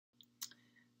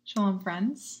Shalom,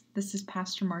 friends. This is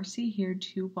Pastor Marcy here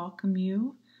to welcome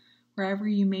you wherever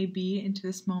you may be into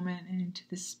this moment and into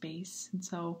this space. And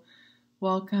so,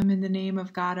 welcome in the name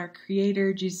of God, our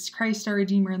Creator, Jesus Christ, our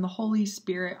Redeemer, and the Holy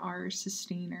Spirit, our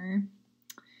Sustainer.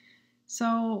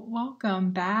 So,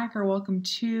 welcome back or welcome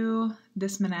to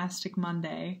this Monastic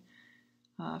Monday,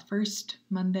 first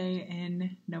Monday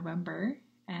in November.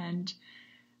 And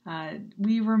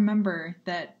we remember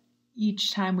that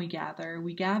each time we gather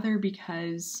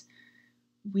because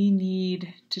we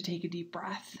need to take a deep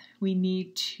breath. We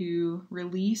need to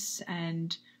release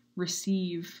and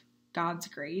receive God's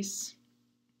grace.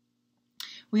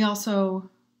 We also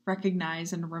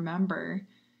recognize and remember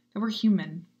that we're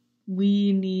human.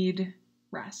 We need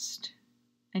rest.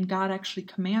 And God actually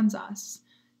commands us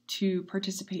to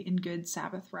participate in good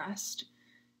Sabbath rest.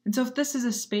 And so if this is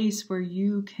a space where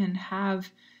you can have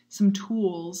some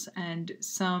tools and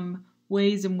some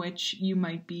ways in which you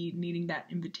might be needing that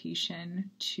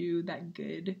invitation to that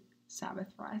good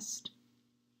Sabbath rest,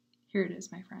 here it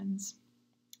is, my friends.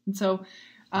 And so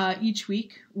each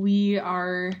week we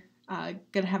are going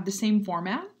to have the same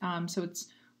format. So it's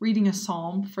reading a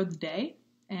psalm for the day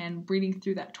and reading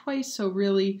through that twice. So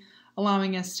really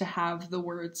allowing us to have the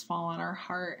words fall on our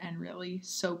heart and really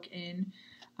soak in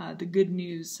the good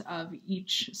news of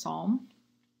each psalm,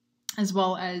 as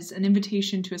well as an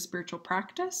invitation to a spiritual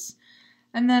practice,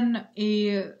 and then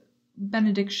a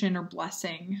benediction or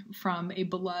blessing from a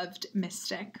beloved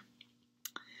mystic.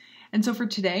 And so for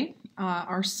today,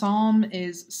 our psalm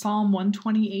is Psalm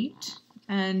 128,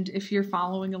 and if you're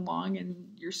following along in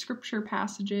your scripture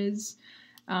passages,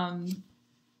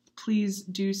 please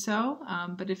do so,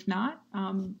 but if not,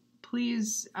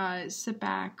 please sit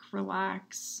back,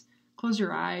 relax, close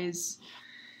your eyes,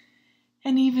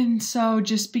 and even so,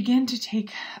 just begin to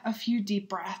take a few deep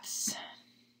breaths.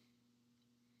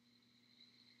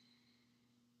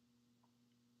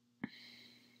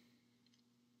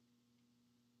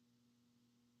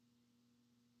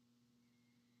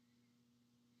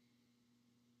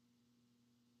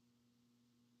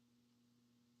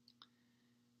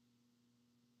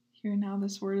 Hear now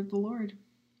this word of the Lord.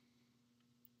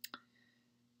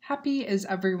 Happy is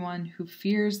everyone who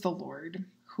fears the Lord,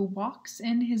 who walks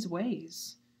in his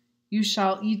ways. You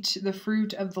shall eat the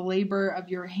fruit of the labor of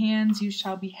your hands. You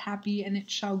shall be happy, and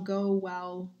it shall go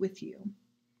well with you.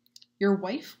 Your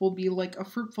wife will be like a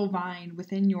fruitful vine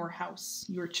within your house.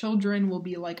 Your children will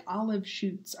be like olive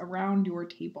shoots around your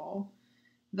table.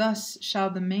 Thus shall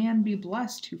the man be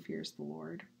blessed who fears the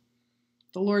Lord.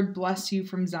 The Lord bless you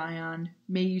from Zion.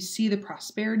 May you see the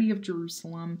prosperity of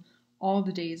Jerusalem all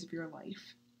the days of your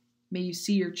life. May you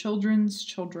see your children's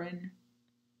children.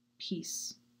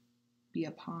 Peace be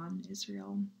upon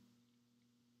Israel.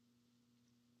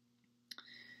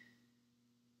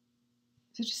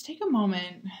 So just take a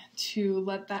moment to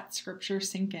let that scripture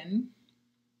sink in.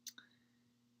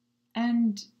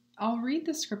 And I'll read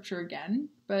the scripture again,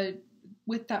 but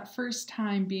with that first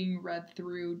time being read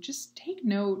through, just take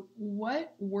note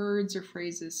what words or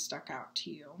phrases stuck out to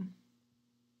you.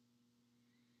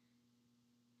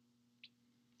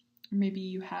 Maybe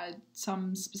you had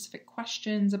some specific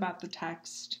questions about the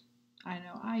text. I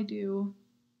know I do.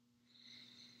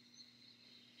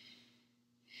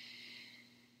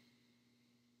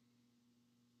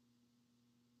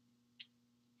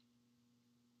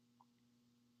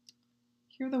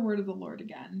 Hear the word of the Lord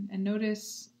again, and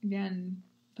notice again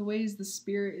the ways the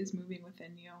Spirit is moving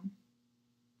within you.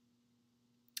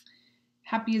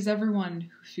 Happy is everyone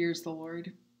who fears the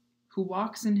Lord, who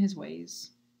walks in his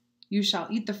ways. You shall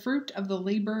eat the fruit of the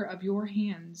labor of your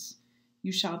hands.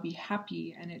 You shall be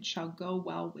happy, and it shall go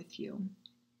well with you.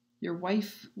 Your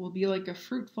wife will be like a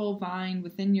fruitful vine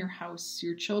within your house.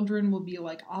 Your children will be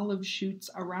like olive shoots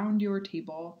around your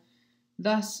table.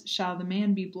 Thus shall the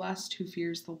man be blessed who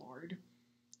fears the Lord.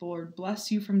 The Lord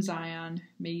bless you from Zion.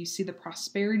 May you see the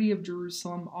prosperity of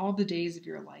Jerusalem all the days of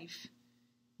your life.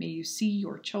 May you see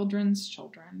your children's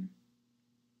children.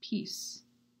 Peace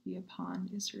be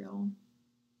upon Israel.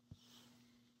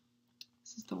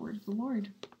 This is the word of the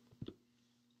Lord.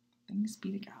 Thanks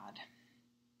be to God.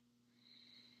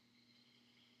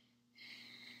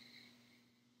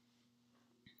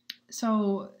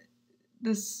 So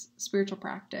this spiritual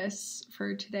practice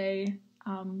for today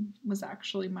was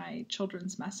actually my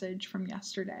children's message from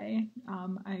yesterday.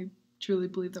 I truly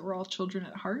believe that we're all children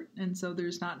at heart, and so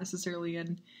there's not necessarily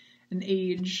an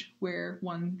age where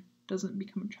one doesn't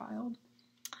become a child.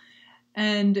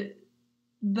 And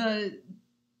the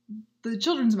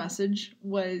children's message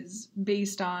was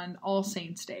based on All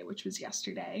Saints Day, which was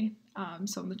yesterday.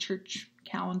 So in the church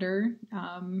calendar,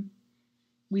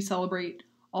 we celebrate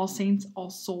All Saints, All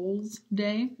Souls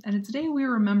Day. And it's a day we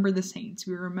remember the saints.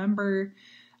 We remember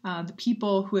the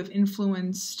people who have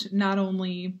influenced not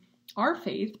only our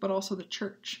faith, but also the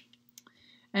church.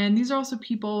 And these are also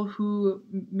people who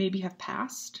maybe have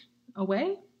passed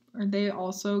away, or they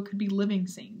also could be living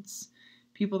saints,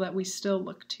 people that we still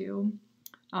look to.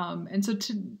 And so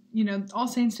All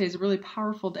Saints Day is a really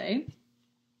powerful day.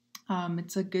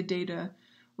 It's a good day to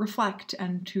reflect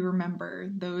and to remember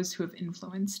those who have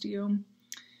influenced you.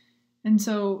 And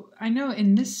so I know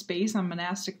in this space on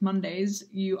Monastic Mondays,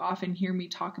 you often hear me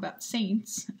talk about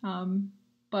saints.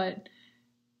 But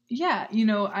yeah,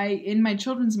 in my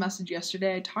children's message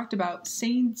yesterday, I talked about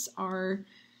saints are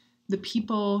the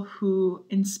people who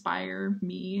inspire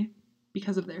me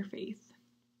because of their faith.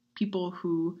 People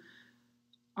who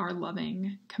are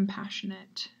loving,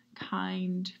 compassionate,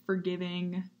 kind,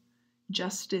 forgiving,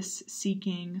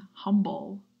 justice-seeking,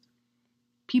 humble.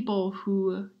 People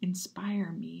who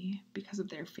inspire me because of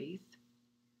their faith.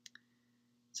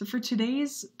 So for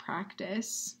today's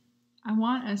practice, I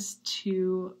want us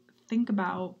to think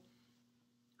about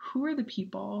who are the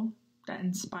people that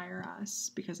inspire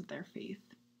us because of their faith.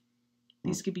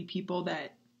 These could be people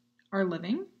that are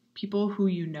living, people who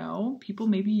you know, people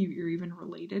maybe you're even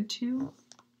related to.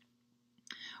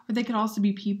 Or they could also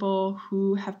be people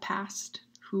who have passed,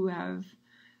 who have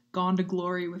gone to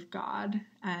glory with God,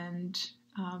 and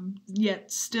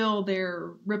yet still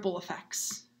their ripple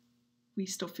effects, we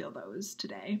still feel those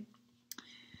today.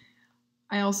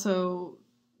 I also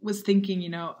was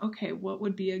thinking, okay, what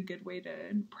would be a good way to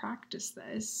practice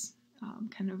this?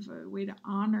 Kind of a way to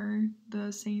honor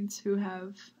the saints who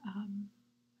have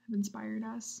inspired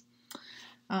us.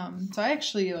 So I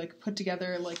actually put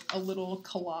together a little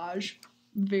collage,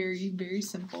 very, very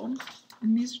simple.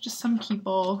 And these are just some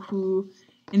people who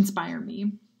inspire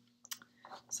me.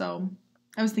 So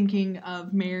I was thinking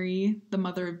of Mary, the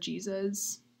mother of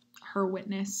Jesus, her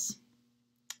witness.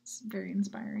 It's very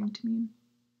inspiring to me.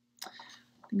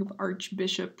 Think of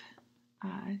Archbishop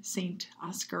Saint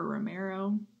Oscar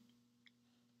Romero.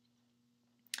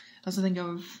 I also think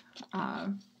of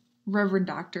Reverend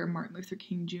Dr. Martin Luther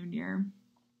King Jr.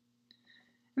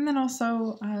 And then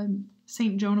also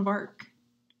Saint Joan of Arc.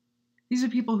 These are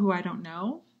people who I don't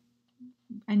know,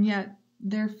 and yet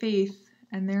their faith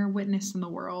and their witness in the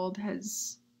world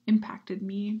has impacted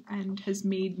me and has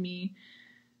made me,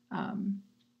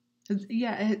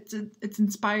 it's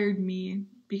inspired me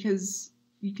because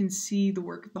you can see the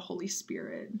work of the Holy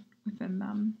Spirit within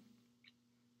them.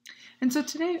 And so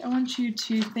today I want you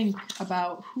to think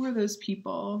about who are those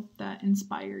people that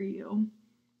inspire you?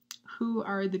 Who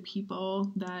are the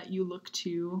people that you look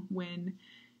to when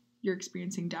you're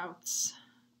experiencing doubts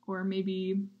or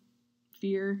maybe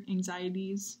fear,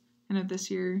 anxieties? I know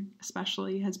this year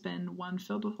especially has been one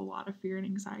filled with a lot of fear and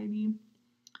anxiety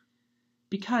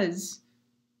because,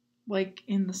 like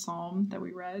in the psalm that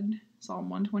we read, Psalm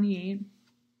 128,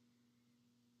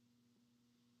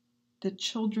 the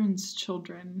children's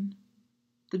children,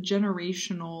 the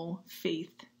generational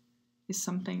faith is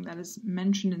something that is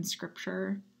mentioned in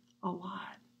Scripture a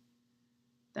lot.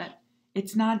 That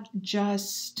it's not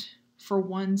just for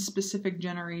one specific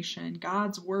generation.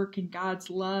 God's work and God's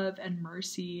love and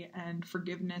mercy and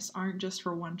forgiveness aren't just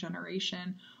for one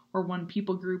generation or one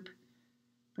people group,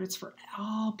 but it's for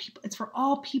all people. It's for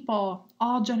all people,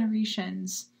 all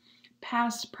generations,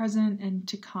 past, present, and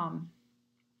to come.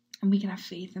 And we can have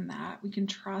faith in that. We can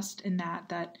trust in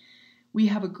that we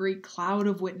have a great cloud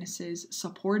of witnesses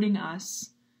supporting us,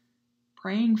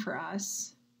 praying for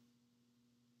us,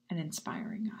 and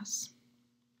inspiring us.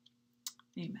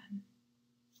 Amen.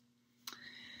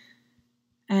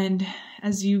 And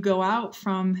as you go out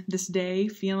from this day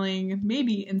feeling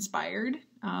maybe inspired,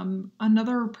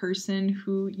 another person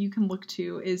who you can look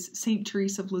to is Saint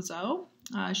Teresa of Lisieux.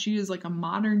 She is like a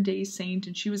modern day saint,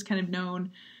 and she was kind of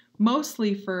known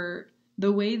mostly for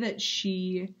the way that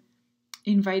she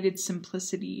invited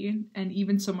simplicity, and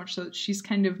even so much so that she's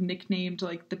kind of nicknamed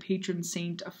like the patron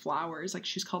saint of flowers. Like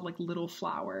she's called like Little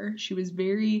Flower. She was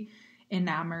very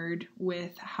enamored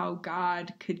with how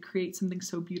God could create something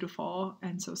so beautiful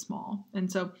and so small.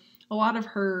 And so a lot of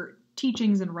her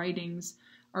teachings and writings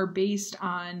are based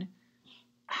on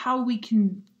how we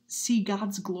can see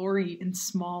God's glory in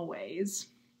small ways.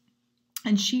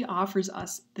 And she offers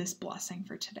us this blessing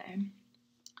for today.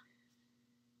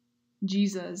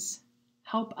 Jesus,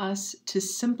 help us to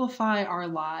simplify our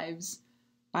lives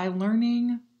by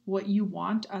learning what you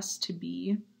want us to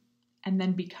be and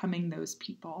then becoming those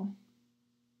people.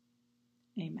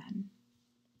 Amen.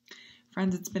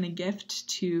 Friends, it's been a gift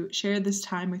to share this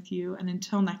time with you, and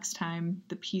until next time,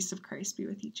 the peace of Christ be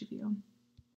with each of you.